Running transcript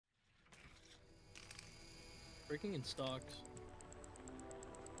Breaking in stocks.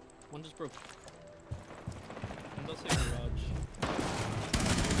 One just broke. One does say garage.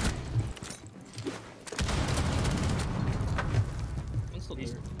 One's still there.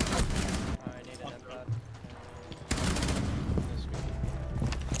 I need an impact.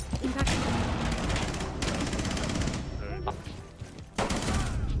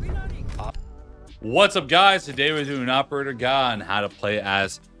 What's up, guys? Today we're doing an operator guide on how to play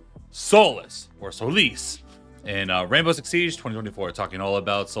as Solis or Solis in Rainbow Six Siege 2024. Talking all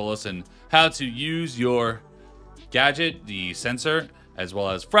about Solis and how to use your gadget, the sensor, as well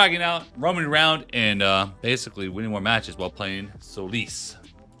as fragging out, roaming around, and basically winning more matches while playing Solis.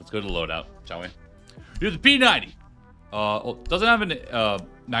 Let's go to the loadout, shall we? Here's the P90. Doesn't have a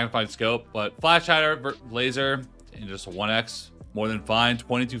magnified scope, but flash hider, laser, and just a 1x, more than fine.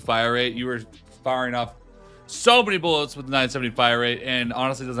 22 fire rate. You were firing off so many bullets with the 970 fire rate, and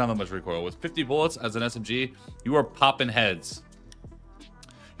honestly doesn't have that much recoil. With 50 bullets as an SMG, you are popping heads.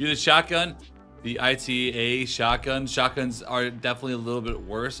 You the shotgun, the ITA shotgun. Shotguns are definitely a little bit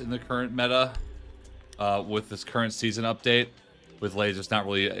worse in the current meta with this current season update, with lasers not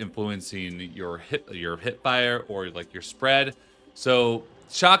really influencing your hit fire or like your spread. So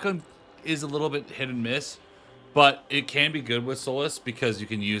shotgun is a little bit hit and miss. But it can be good with Solis because you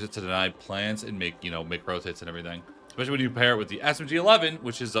can use it to deny plants and make rotates and everything. Especially when you pair it with the SMG-11,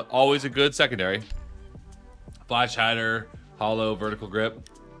 which is always a good secondary. Flash hider, hollow, vertical grip.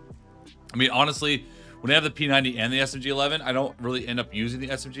 I mean, honestly, when I have the P90 and the SMG-11, I don't really end up using the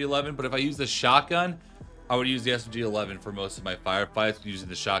SMG-11. But if I use the shotgun, I would use the SMG-11 for most of my firefights, using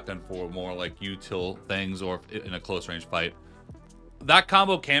the shotgun for more like util things or in a close range fight. That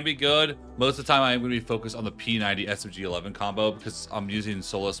combo can be good. Most of the time, I'm going to be focused on the P90 SMG-11 combo because I'm using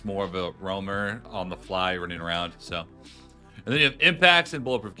Solis more of a roamer on the fly, running around. So, and then you have impacts and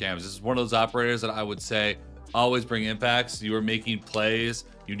bulletproof cams. This is one of those operators that I would say always bring impacts. You are making plays.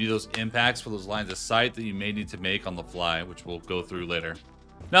 You need those impacts for those lines of sight that you may need to make on the fly, which we'll go through later.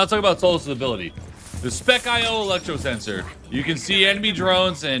 Now let's talk about Solis' ability. The Spec Electro sensor. You can see enemy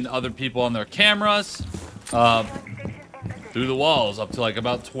drones and other people on their cameras. Through the walls up to like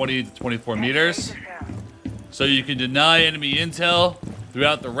about 20 to 24 meters. So you can deny enemy intel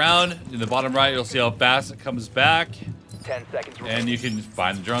throughout the round. In the bottom right, you'll see how fast it comes back. 10 seconds and you can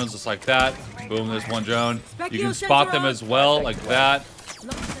find the drones just like that. Boom, there's one drone. You can spot them as well, like that.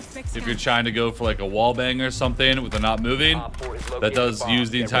 If you're trying to go for like a wall bang or something with them not moving, that does use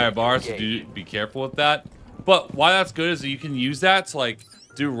the entire bar, so be careful with that. But why that's good is that you can use that to like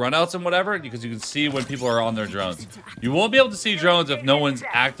do runouts and whatever, because you can see when people are on their drones. You won't be able to see drones if no one's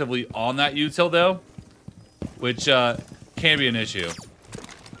actively on that util though, which can be an issue.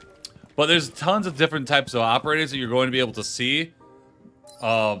 But there's tons of different types of operators that you're going to be able to see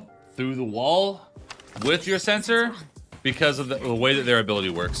through the wall with your sensor because of the way that their ability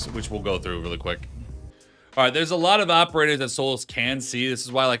works, which we'll go through really quick. All right, there's a lot of operators that Solis can see. This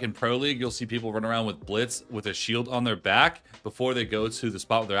is why, like in Pro League, you'll see people run around with Blitz with a shield on their back before they go to the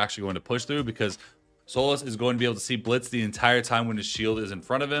spot where they're actually going to push through, because Solis is going to be able to see Blitz the entire time when his shield is in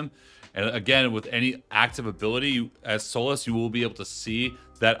front of him. And again, with any active ability, as Solis, you will be able to see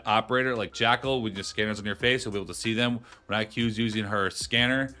that operator, like Jackal, with your scanners on your face. You'll be able to see them. When IQ's using her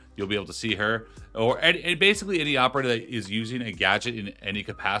scanner, you'll be able to see her. Or basically any operator that is using a gadget in any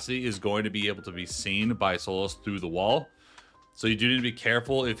capacity is going to be able to be seen by Solis through the wall. So you do need to be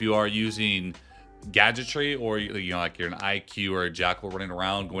careful if you are using gadgetry, or like you're an IQ or a Jackal running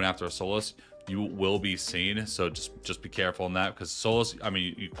around going after a Solis, you will be seen. So just be careful on that, because Solis, I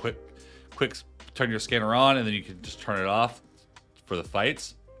mean, you quick turn your scanner on and then you can just turn it off for the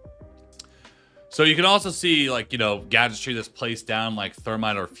fights. So you can also see, like, gadgetry that's placed down, like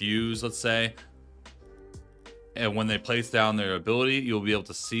thermite or fuse, let's say. And when they place down their ability, you'll be able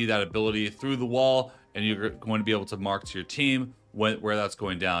to see that ability through the wall, and you're going to be able to mark to your team where that's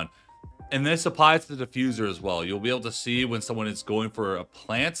going down. And this applies to the diffuser as well. You'll be able to see when someone is going for a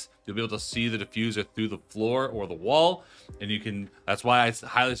plant. You'll be able to see the diffuser through the floor or the wall. And that's why I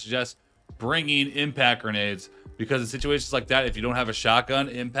highly suggest bringing impact grenades, because in situations like that, if you don't have a shotgun,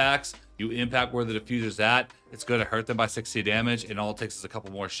 you impact where the diffuser's at, it's going to hurt them by 60 damage, and all it takes is a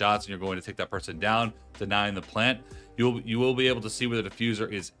couple more shots and you're going to take that person down, denying the plant. You will be able to see where the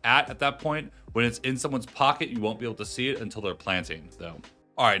diffuser is at that point. When it's in someone's pocket, you won't be able to see it until they're planting though.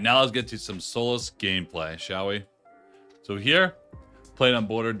 All right, now let's get to some Solis gameplay, shall we? So here, playing on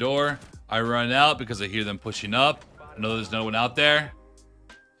border door, I run out because I hear them pushing up. I know there's no one out there.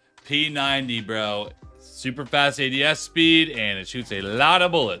 P90, bro. Super fast ADS speed, and it shoots a lot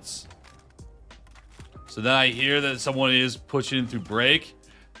of bullets. So then I hear that someone is pushing through break.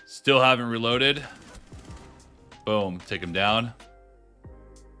 Still haven't reloaded. Boom, take him down.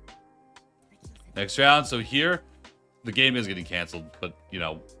 Next round. So here, the game is getting canceled, but you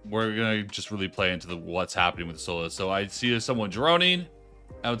know, we're gonna just really play into what's happening with the Solis. So I see someone droning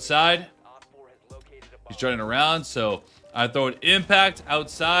outside. He's droning around, so I throw an impact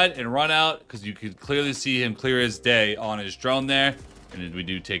outside and run out because you could clearly see him clear as day on his drone there, and we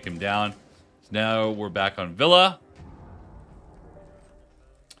do take him down. So now we're back on Villa.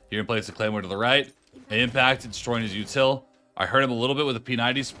 Here in place the Claymore to the right. An impact, destroying his util. I hurt him a little bit with a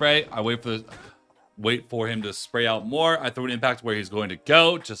P90 spray. I wait for him to spray out more. I throw an impact where he's going to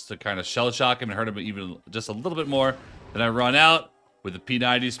go just to kind of shell shock him and hurt him even just a little bit more. Then I run out with the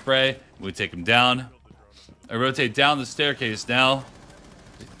P90 spray and we take him down. I rotate down the staircase now.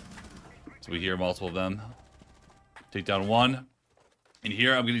 So we hear multiple of them. Take down one. And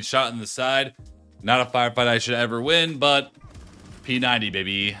here I'm getting shot in the side. Not a firefight I should ever win, but P90,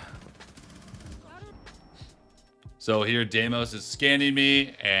 baby. So here Deimos is scanning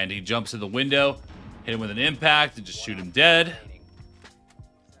me and he jumps in the window. Hit him with an impact and just shoot him dead.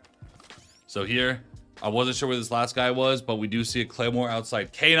 So here, I wasn't sure where this last guy was, but we do see a Claymore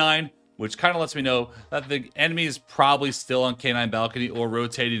outside K9, which kind of lets me know that the enemy is probably still on K9 balcony or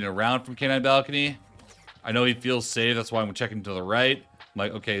rotating around from K9 balcony. I know he feels safe, that's why I'm checking to the right. I'm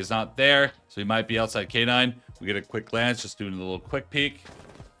like, okay, he's not there, so he might be outside K9. We get a quick glance, just doing a little quick peek.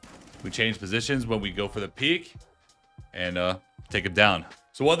 We change positions when we go for the peek and take him down.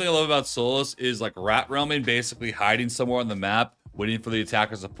 So one thing I love about Solis is like rat roaming, basically hiding somewhere on the map, waiting for the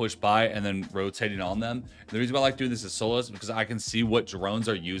attackers to push by and then rotating on them. And the reason why I like doing this is Solis is because I can see what drones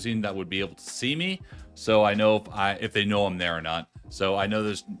are using that would be able to see me. So I know if they know I'm there or not. So I know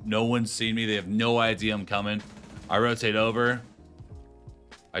there's no one seeing me. They have no idea I'm coming. I rotate over.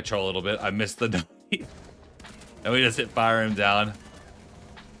 I troll a little bit. I missed the dummy. And we just hit fire him down.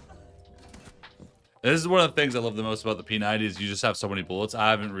 This is one of the things I love the most about the P90 is you just have so many bullets.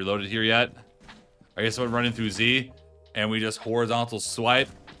 I haven't reloaded here yet. I guess I'm running through Z and we just horizontal swipe,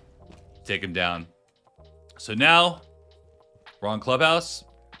 take him down. So now we're on Clubhouse.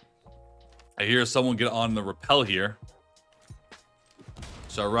 I hear someone get on the rappel here.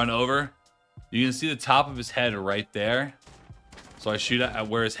 So I run over. You can see the top of his head right there. So I shoot at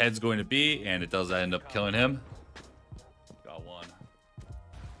where his head's going to be and it does end up killing him. Got one.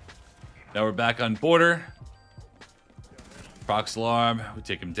 Now we're back on border. Prox alarm. We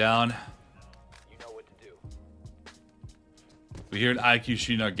take him down. You know what to do. We hear an IQ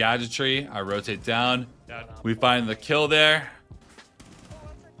shooting our gadgetry. I rotate down. We find the kill there.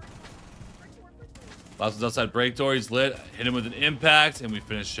 Last one's outside break door. He's lit. Hit him with an impact and we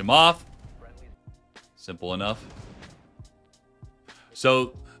finish him off. Simple enough.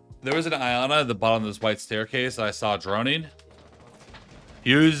 So there was an Iona at the bottom of this white staircase that I saw droning. He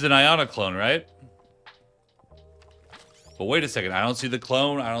used an Iona clone, right? But wait a second. I don't see the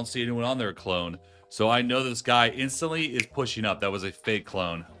clone. I don't see anyone on their clone. So I know this guy instantly is pushing up. That was a fake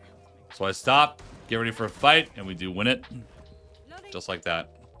clone. So I stop, get ready for a fight, and we do win it. Just like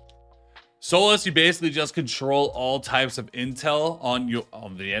that. Solis, you basically just control all types of intel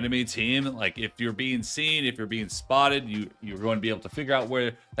on the enemy team. Like if you're being seen, if you're being spotted, you're going to be able to figure out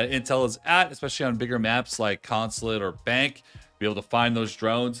where that intel is at, especially on bigger maps like Consulate or Bank. Be able to find those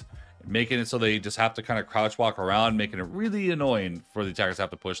drones, making it so they just have to kind of crouch walk around, making it really annoying for the attackers to have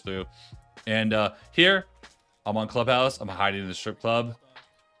to push through. And here, I'm on Clubhouse. I'm hiding in the strip club.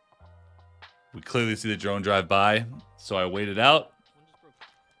 We clearly see the drone drive by, so I waited out.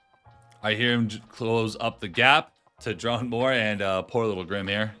 I hear him close up the gap to drone more, and poor little Grim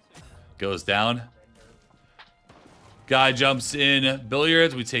here goes down. Guy jumps in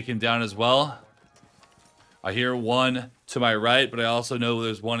billiards. We take him down as well. I hear one to my right, but I also know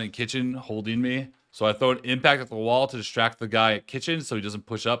there's one in kitchen holding me. So I throw an impact at the wall to distract the guy at kitchen so he doesn't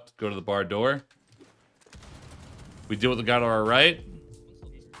push up to go to the bar door. We deal with the guy to our right.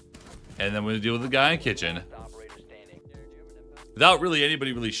 And then we deal with the guy in kitchen. Without really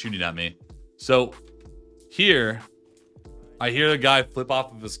anybody really shooting at me. So here, I hear the guy flip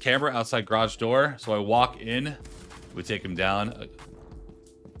off of his camera outside garage door. So I walk in. We take him down.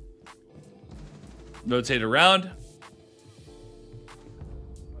 Rotate around.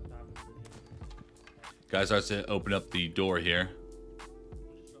 Guy starts to open up the door here.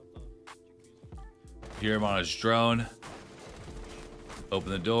 Hear him on his drone.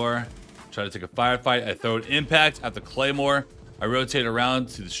 Open the door. Try to take a firefight. I throw an impact at the Claymore. I rotate around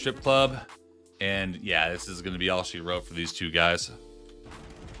to the strip club. And yeah, this is going to be all she wrote for these two guys.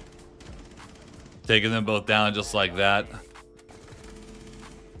 Taking them both down just like that.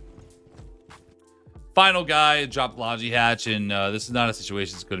 Final guy dropped Logi Hatch, and this is not a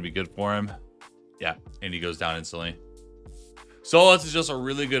situation that's going to be good for him. Yeah, and he goes down instantly. Solis is just a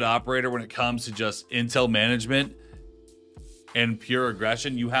really good operator when it comes to just intel management and pure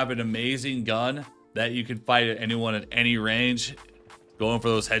aggression. You have an amazing gun that you can fight at anyone at any range, going for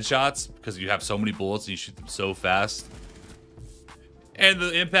those headshots because you have so many bullets and you shoot them so fast. And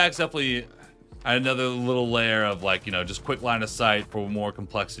the impact's definitely another little layer of, like, you know, just quick line of sight for more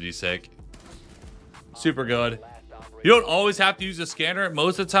complexity's sake. Super good. You don't always have to use a scanner.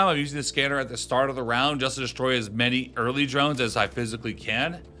 Most of the time I'm using the scanner at the start of the round just to destroy as many early drones as I physically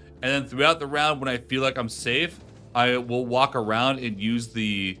can. And then throughout the round, when I feel like I'm safe, I will walk around and use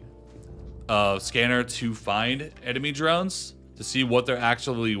the scanner to find enemy drones to see what they're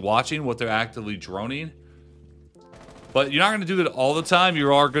actually watching, what they're actively droning. But you're not going to do that all the time.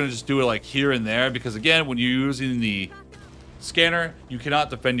 You are going to just do it like here and there because, again, when you're using the scanner, you cannot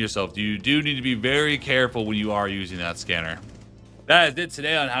defend yourself. You do need to be very careful when you are using that scanner. That is it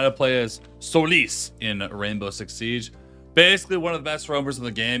today on how to play as Solis in Rainbow Six Siege. Basically one of the best roamers in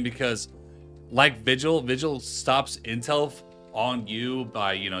the game because, like Vigil stops intel on you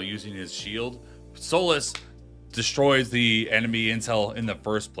by, you know, using his shield. Solis destroys the enemy intel in the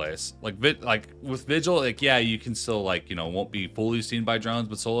first place. Like with Vigil, like, yeah, you can still, like, you know, won't be fully seen by drones,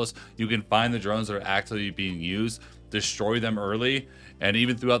 but Solis, you can find the drones that are actively being used, destroy them early, and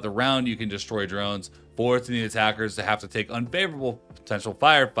even throughout the round you can destroy drones, forcing the attackers to have to take unfavorable potential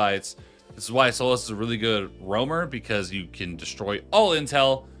firefights. This is why Solis is a really good roamer, because you can destroy all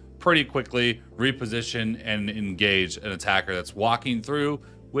intel pretty quickly, reposition and engage an attacker that's walking through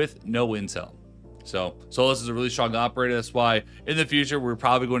with no intel. So Solis is a really strong operator. That's why in the future we're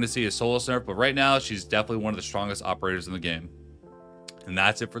probably going to see a Solis nerf, but right now she's definitely one of the strongest operators in the game. And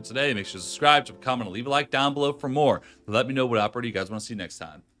that's it for today. Make sure to subscribe, comment, and leave a like down below for more. Let me know what operator you guys want to see next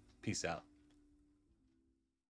time. Peace out.